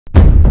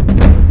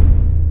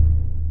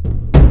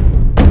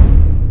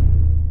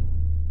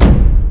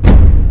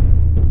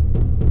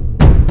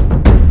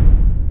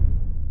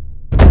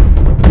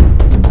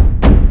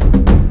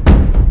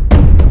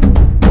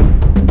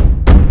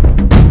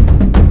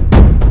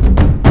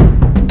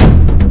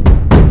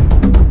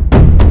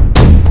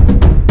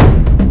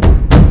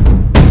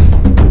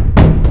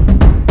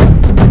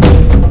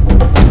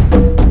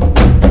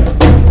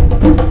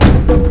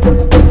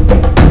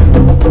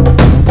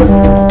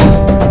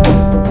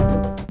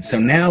So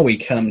now we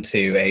come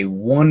to a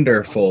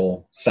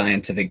wonderful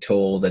scientific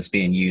tool that's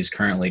being used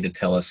currently to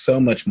tell us so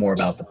much more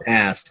about the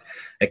past,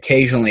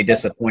 occasionally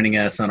disappointing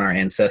us on our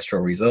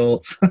ancestral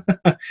results,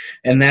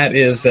 and that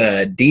is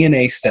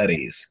DNA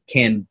studies.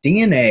 Can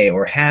DNA,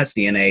 or has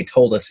DNA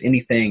told us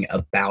anything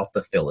about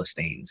the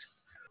Philistines?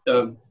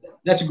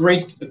 That's a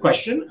great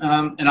question,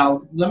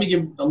 and let me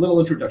give a little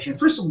introduction.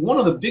 First, one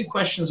of the big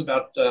questions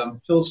about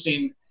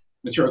Philistine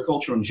material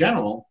culture in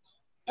general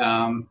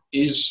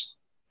is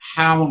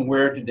how and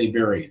where did they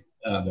bury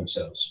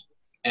themselves?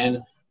 And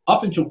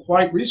up until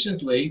quite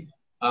recently,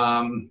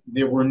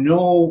 there were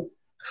no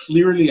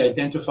clearly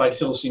identified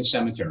Philistine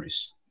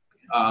cemeteries.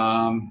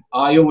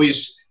 I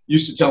always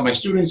used to tell my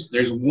students,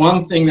 there's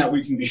one thing that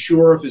we can be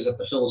sure of is that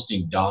the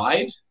Philistine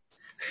died.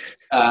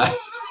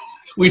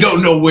 We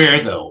don't know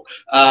where, though.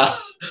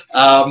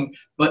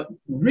 But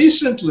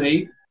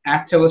recently,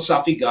 at Tel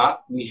Asafigat,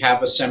 we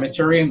have a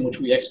cemetery in which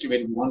we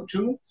excavated one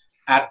tomb.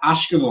 At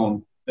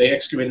Ashkelon, they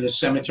excavated a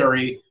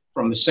cemetery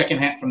from the second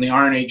half, from the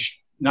Iron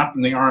Age, not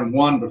from the Iron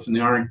I, but from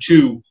the Iron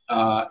II,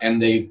 and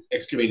they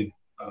excavated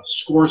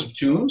scores of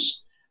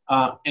tombs.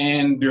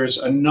 And there's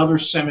another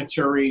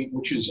cemetery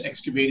which is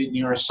excavated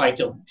near a site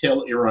of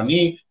Tel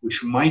Irani,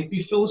 which might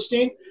be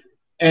Philistine.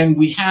 And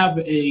we have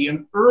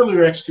an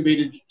earlier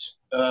excavated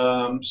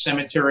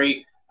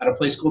cemetery at a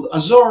place called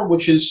Azor,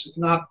 which is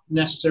not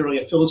necessarily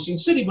a Philistine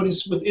city, but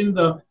it's within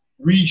the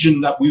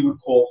region that we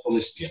would call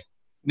Philistia.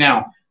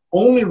 Now,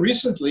 only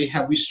recently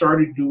have we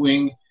started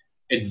doing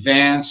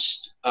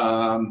advanced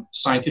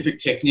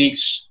scientific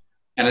techniques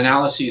and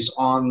analyses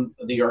on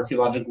the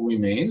archaeological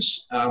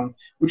remains,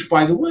 which,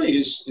 by the way,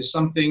 is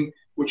something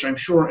which I'm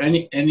sure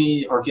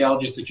any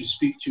archaeologist that you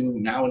speak to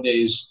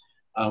nowadays,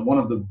 one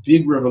of the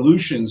big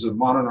revolutions of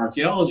modern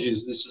archaeology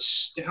is this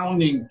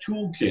astounding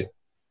toolkit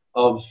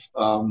of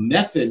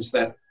methods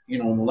that, in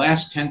the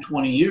last 10,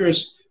 20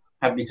 years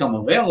have become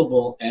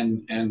available,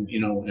 and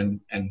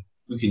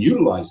we can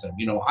utilize them.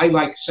 I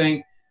like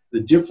saying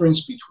the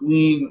difference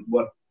between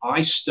what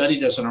I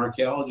studied as an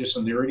archaeologist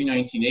in the early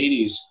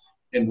 1980s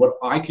and what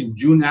I can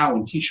do now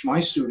and teach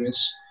my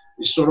students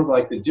is sort of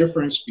like the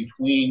difference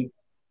between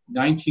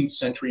 19th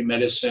century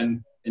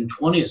medicine and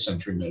 20th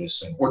century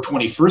medicine, or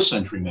 21st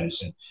century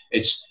medicine.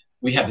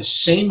 We have the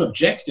same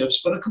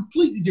objectives, but a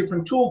completely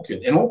different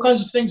toolkit, and all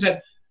kinds of things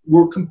that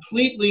we're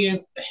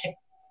completely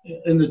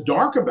in the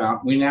dark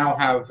about, we now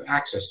have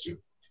access to.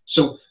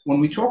 So when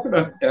we talk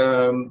about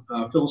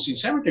Philistine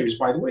cemeteries,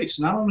 by the way, it's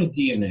not only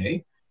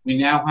DNA. We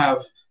now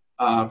have,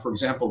 for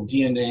example,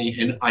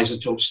 DNA and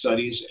isotope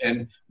studies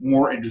and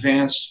more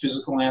advanced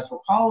physical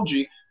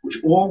anthropology,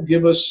 which all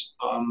give us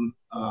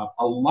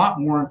a lot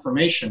more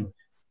information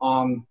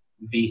on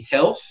the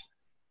health,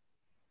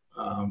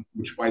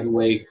 which, by the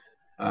way,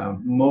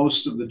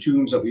 most of the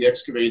tombs that we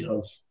excavate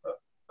of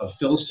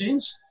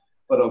Philistines,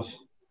 but of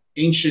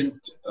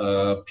ancient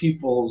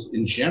peoples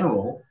in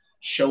general,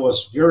 show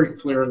us very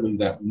clearly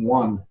that,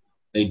 one,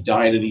 they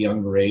died at a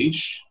younger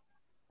age,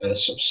 at a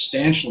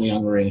substantially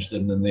younger age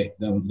than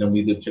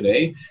we live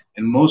today,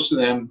 and most of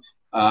them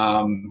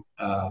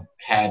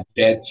had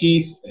bad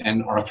teeth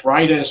and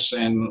arthritis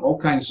and all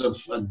kinds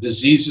of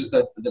diseases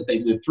that they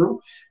lived through.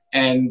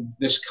 And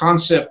this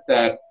concept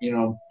that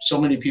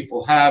so many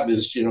people have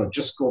is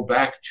just go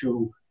back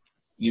to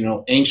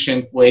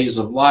ancient ways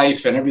of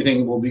life and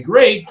everything will be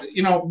great.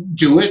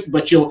 Do it,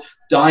 but you'll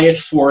die at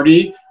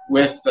 40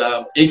 with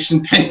aches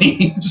and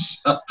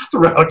pains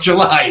throughout your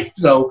life.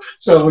 So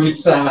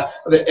it's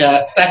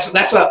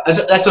that's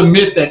a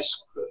myth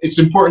it's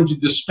important to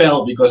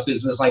dispel, because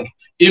there's this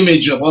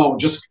image of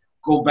just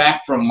go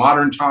back from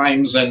modern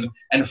times and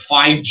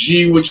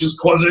 5G, which is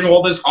causing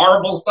all this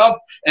horrible stuff,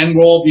 and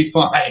we'll all be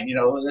fine.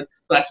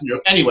 That's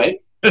new. Anyway,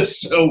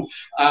 so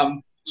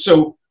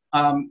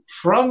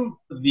from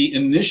the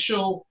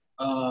initial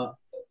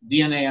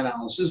DNA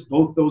analysis,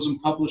 both those in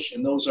published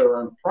and those are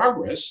in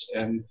progress,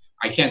 and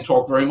I can't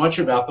talk very much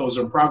about those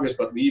in progress,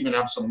 but we even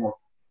have some more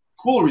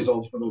cool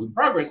results for those in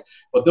progress,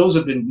 but those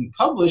have been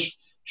published,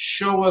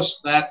 show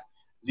us that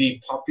the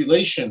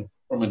population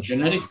from a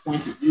genetic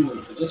point of view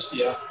in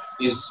Philistia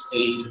is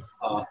a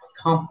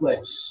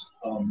complex,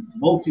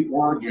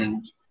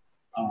 multi-origined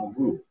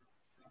group.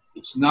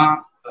 It's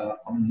not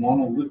a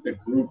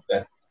monolithic group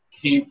that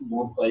came from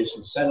one place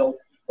and settled,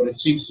 but it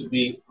seems to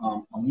be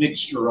a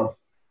mixture of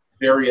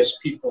various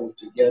people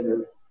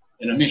together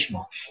in a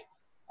mishmash.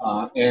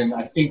 And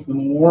I think the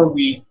more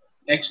we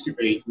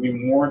excavate, the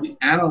more we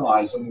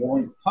analyze, the more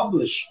we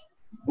publish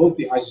both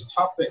the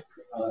isotopic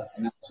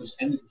analysis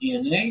and the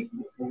DNA,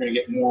 we're going to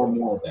get more and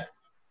more of that.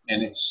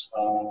 And it's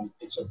a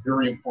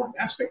very important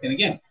aspect. And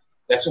again,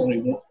 that's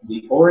only one,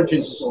 the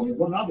origins is only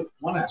one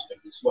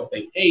aspect. It's what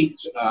they ate,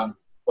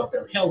 what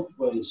their health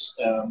was,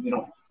 for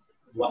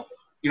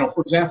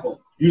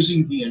example,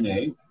 using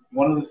DNA,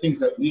 one of the things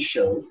that we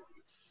showed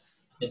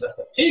is that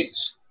the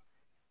pigs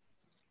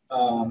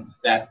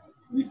that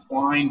we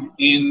find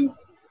in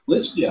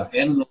Philistia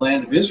and in the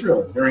land of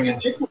Israel during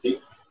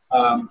antiquity,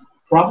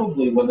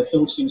 probably when the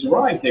Philistines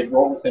arrived, they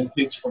brought with them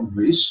pigs from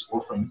Greece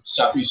or from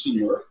Southeastern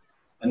Europe,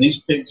 and these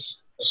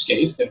pigs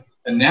escaped.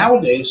 And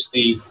nowadays,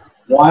 the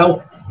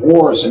wild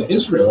boars in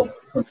Israel,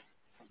 from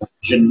a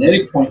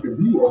genetic point of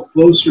view, are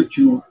closer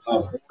to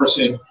boars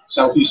in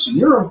southeastern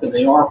Europe than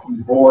they are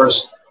from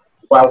boars,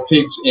 wild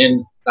pigs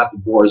in, not the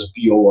boars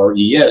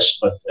B-O-R-E-S,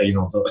 but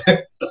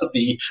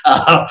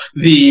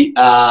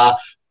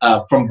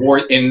from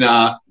boar in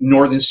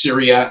northern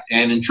Syria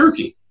and in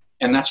Turkey.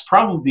 And that's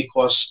probably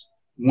because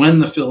when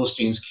the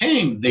Philistines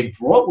came, they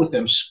brought with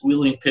them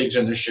squealing pigs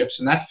in their ships,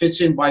 and that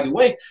fits in, by the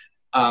way.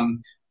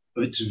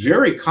 It's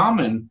very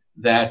common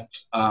that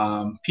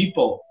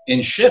people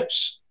in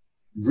ships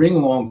bring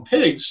along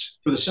pigs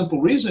for the simple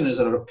reason is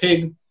that a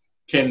pig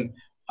can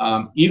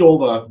eat all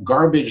the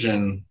garbage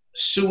and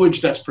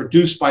sewage that's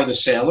produced by the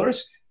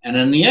sailors, and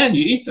in the end,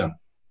 you eat them.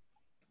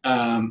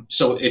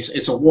 So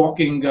it's a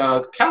walking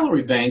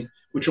calorie bank,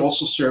 which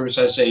also serves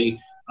as a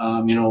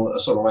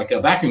sort of like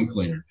a vacuum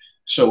cleaner.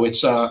 So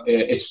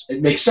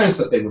it makes sense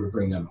that they would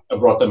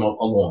brought them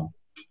along.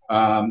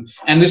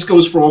 And this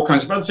goes for all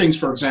kinds of other things.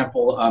 For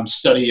example,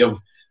 study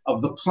of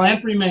the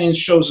plant remains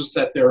shows us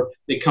that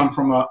they come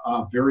from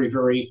a very,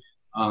 very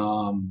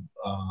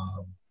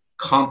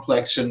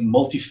complex and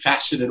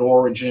multifaceted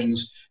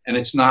origins, and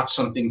it's not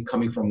something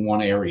coming from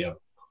one area.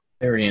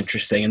 Very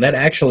interesting. And that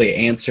actually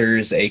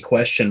answers a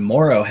question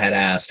Morrow had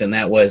asked, and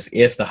that was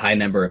if the high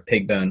number of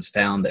pig bones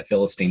found at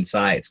Philistine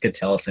sites could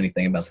tell us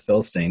anything about the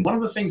Philistines. One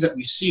of the things that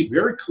we see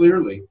very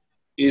clearly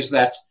is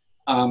that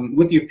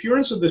with the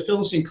appearance of the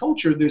Philistine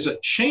culture, there's a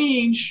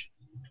change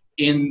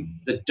in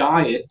the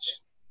diet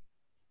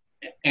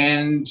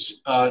and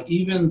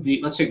even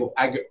the, let's say,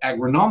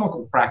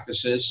 agronomical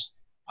practices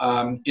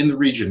in the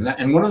region.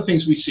 And one of the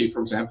things we see,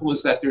 for example,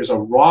 is that there's a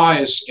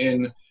rise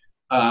in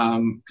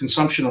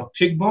consumption of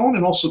pig bone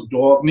and also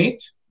dog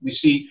meat. We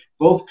see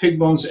both pig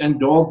bones and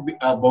dog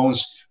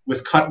bones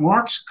with cut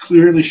marks,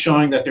 clearly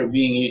showing that they're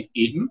being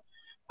eaten.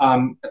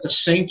 At the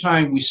same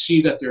time, we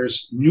see that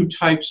there's new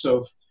types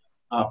of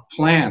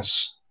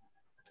plants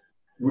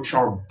which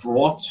are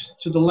brought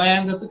to the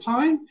land at the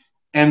time,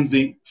 and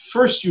the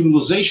first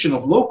utilization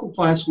of local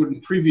plants when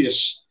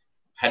previous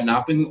had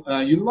not been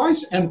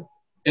utilized, and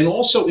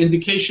also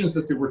indications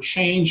that there were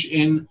change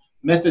in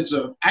methods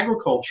of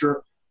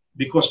agriculture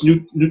because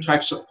new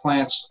types of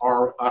plants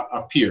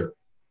appear.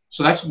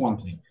 So that's one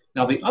thing.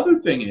 Now, the other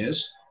thing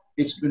is,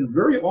 it's been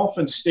very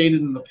often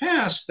stated in the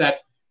past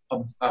that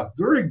a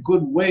very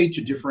good way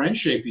to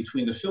differentiate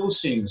between the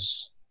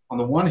Philistines on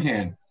the one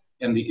hand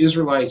and the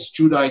Israelites,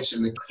 Judites,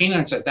 and the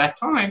Canaanites at that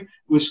time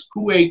was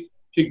who ate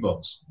pig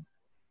bones.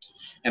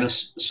 And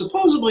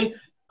supposedly,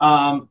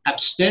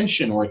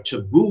 abstention or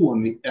taboo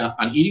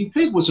on eating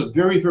pig was a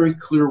very, very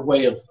clear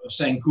way of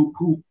saying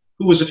who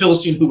was a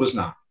Philistine, who was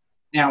not.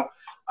 Now,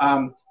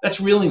 that's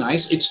really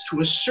nice. It's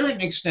to a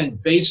certain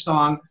extent based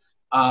on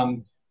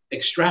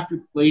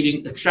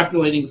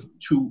extrapolating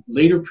to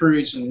later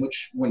periods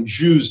when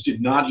Jews did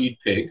not eat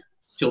pig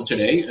till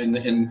today, and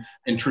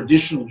in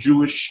traditional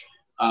Jewish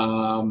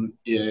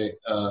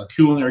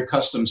culinary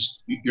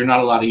customs, you're not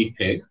allowed to eat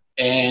pig.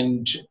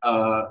 And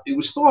it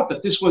was thought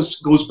that this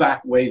goes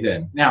back way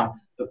then. Now,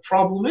 the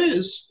problem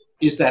is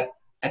that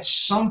at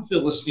some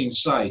Philistine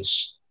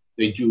sites,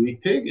 they do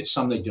eat pig. At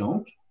some, they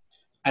don't.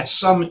 At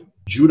some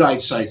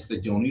Judite sites, they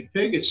don't eat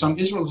pig. At some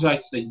Israel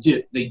sites, they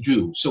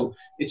do. So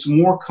it's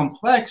more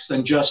complex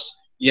than just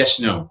yes,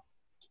 no.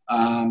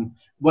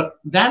 But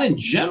that in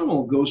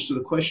general goes to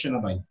the question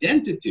of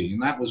identity,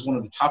 and that was one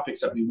of the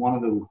topics that we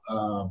wanted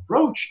to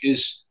broach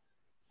is,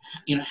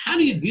 how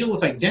do you deal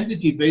with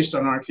identity based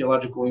on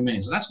archaeological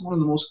remains? And that's one of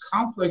the most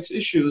complex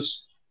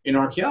issues in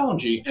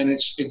archaeology, and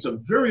it's a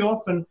very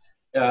often,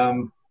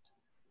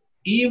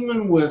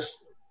 even with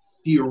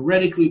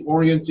theoretically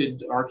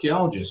oriented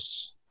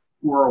archaeologists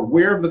who are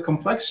aware of the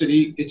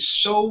complexity, it's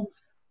so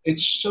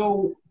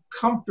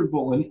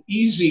comfortable and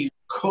easy,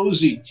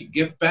 cozy to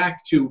get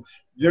back to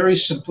very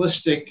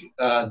simplistic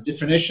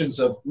definitions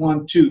of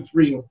 1, 2,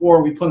 3, and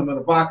 4. We put them in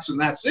a box and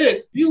that's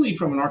it. Really,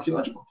 from an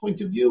archaeological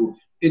point of view,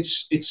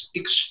 it's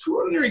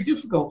extraordinarily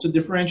difficult to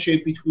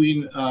differentiate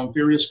between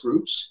various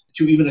groups,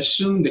 to even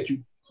assume that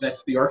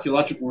the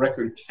archaeological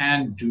record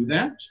can do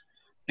that,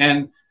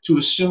 and to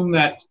assume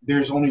that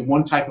there's only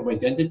one type of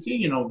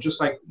identity.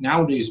 Just like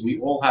nowadays we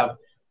all have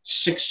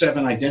 6,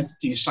 7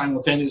 identities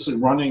simultaneously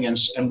running,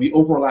 and we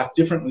overlap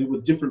differently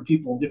with different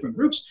people in different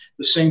groups.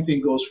 The same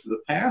thing goes for the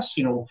past.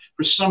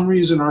 For some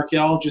reason,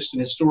 archaeologists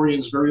and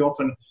historians very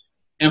often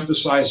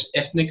emphasize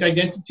ethnic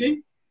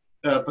identity,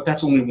 but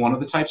that's only one of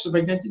the types of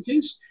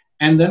identities.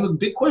 And then the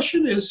big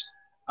question is,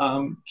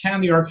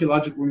 can the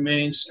archaeological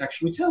remains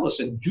actually tell us,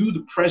 and do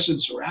the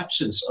presence or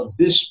absence of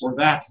this or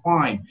that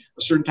find,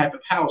 a certain type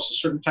of house, a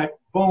certain type of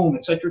bone,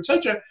 et cetera,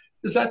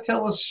 does that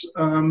tell us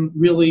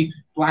really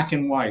black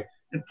and white?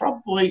 And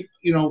probably,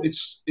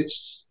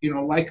 it's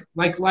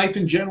like life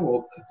in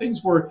general.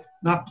 Things were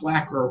not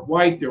black or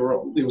white. There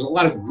was a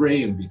lot of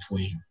gray in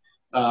between,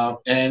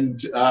 and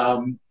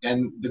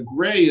the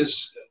gray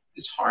is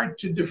hard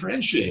to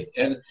differentiate.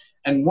 And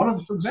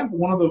for example,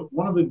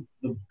 one of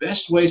the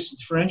best ways to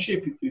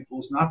differentiate people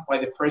is not by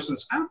the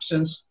presence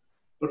absence,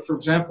 but for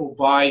example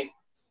by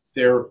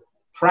their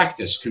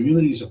practice,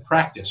 communities of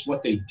practice,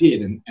 what they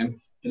did. And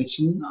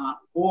it's not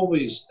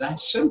always that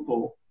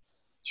simple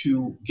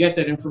to get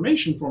that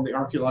information from the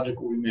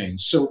archaeological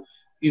remains. So,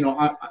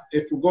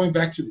 if we're going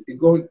back to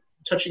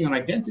touching on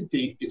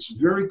identity, it's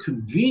very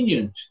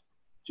convenient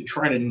to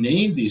try to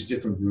name these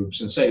different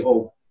groups and say,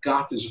 oh,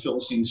 Gath is a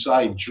Philistine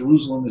site,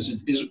 Jerusalem is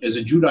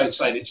a Judite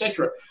site,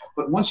 etc.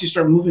 But once you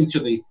start moving to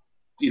the,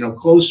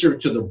 closer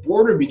to the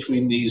border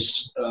between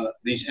these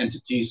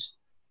entities,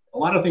 a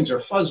lot of things are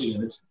fuzzy,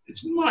 and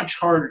it's much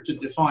harder to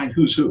define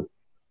who's who.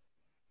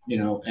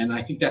 And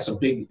I think that's a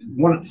big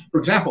one. For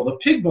example, the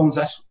pig bones,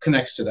 that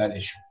connects to that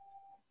issue.